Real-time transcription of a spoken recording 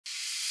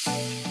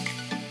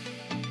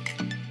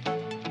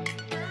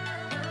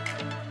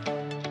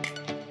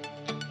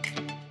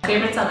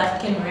favorite South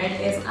African word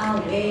is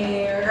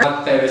aware.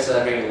 My favorite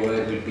South African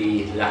word would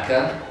be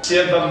lekker.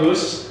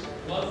 Seerbamboes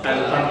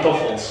and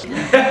pantoffels.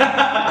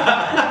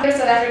 The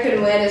South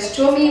African word is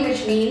chommy,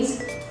 which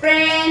means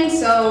friend.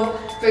 So,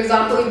 for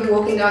example, you'd be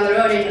walking down the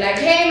road and you'd be like,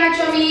 hey, my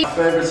chommy. My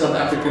favorite South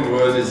African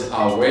word is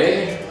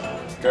aware.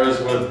 Goes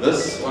with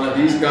this, one of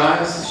these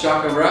guys,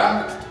 shaka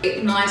braai.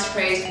 A nice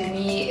phrase for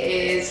me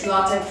is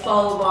laat ek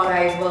val waar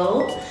hy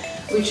wil,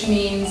 which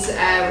means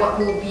what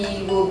will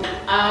be, will be.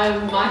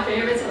 My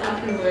favorite South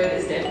African word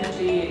is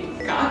definitely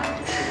kak.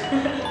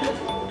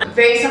 A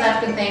very South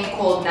African thing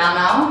called now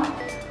now,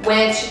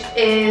 which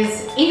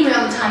is anywhere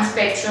on the time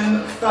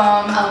spectrum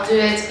from I'll do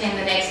it in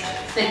the next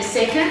 30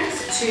 seconds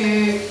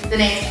to the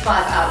next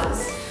 5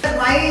 hours.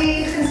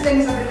 My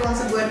gunsteling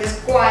Afrikaanse woord is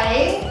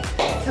kwaai.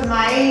 Vir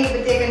my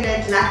beteken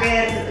dit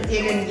lekker, dit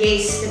beteken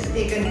yes, dit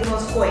beteken kom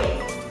ons gooi.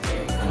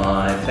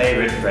 My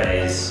favorite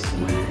phrase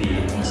would be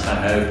ons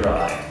gaan nou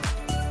braai.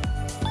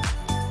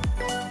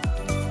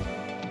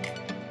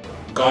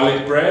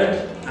 Garlic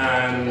bread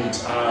and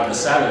a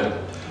salad,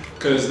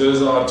 because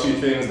those are two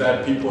things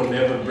that people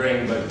never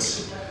bring but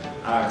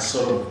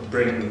sort of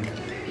bring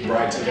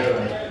right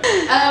together.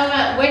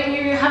 When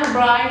you have a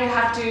braai, you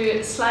have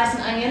to slice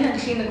an onion and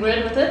clean the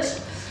grid with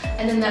it,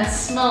 and then that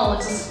smell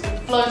just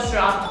flows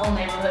throughout the whole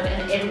neighborhood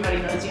and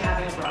everybody knows you're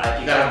having a braai.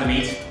 You gotta have the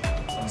meat,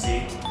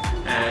 obviously,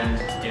 and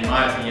in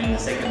my opinion the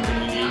second thing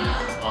you need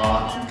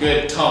are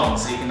good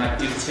tongs, so you can like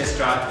do the test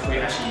drive before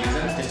you actually use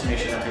them, just to make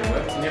sure that they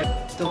work.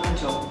 Top and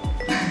chop.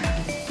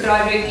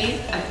 Braai broodjies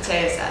and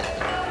potato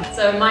salad.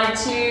 So my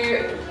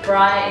two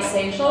braai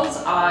essentials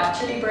are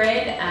chili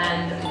bread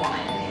and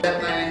wine. My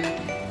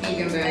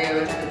vegan burger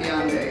with the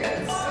Beyond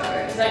Burgers.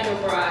 Is that your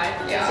braai?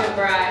 Yeah. It's your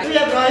braai.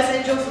 Die braai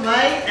essential vir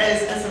my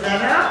is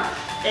Savannah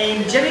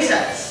en Jimmy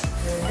Sats.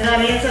 En dan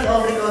net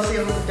Suid-Afrika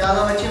se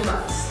dollar wat jy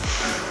maak.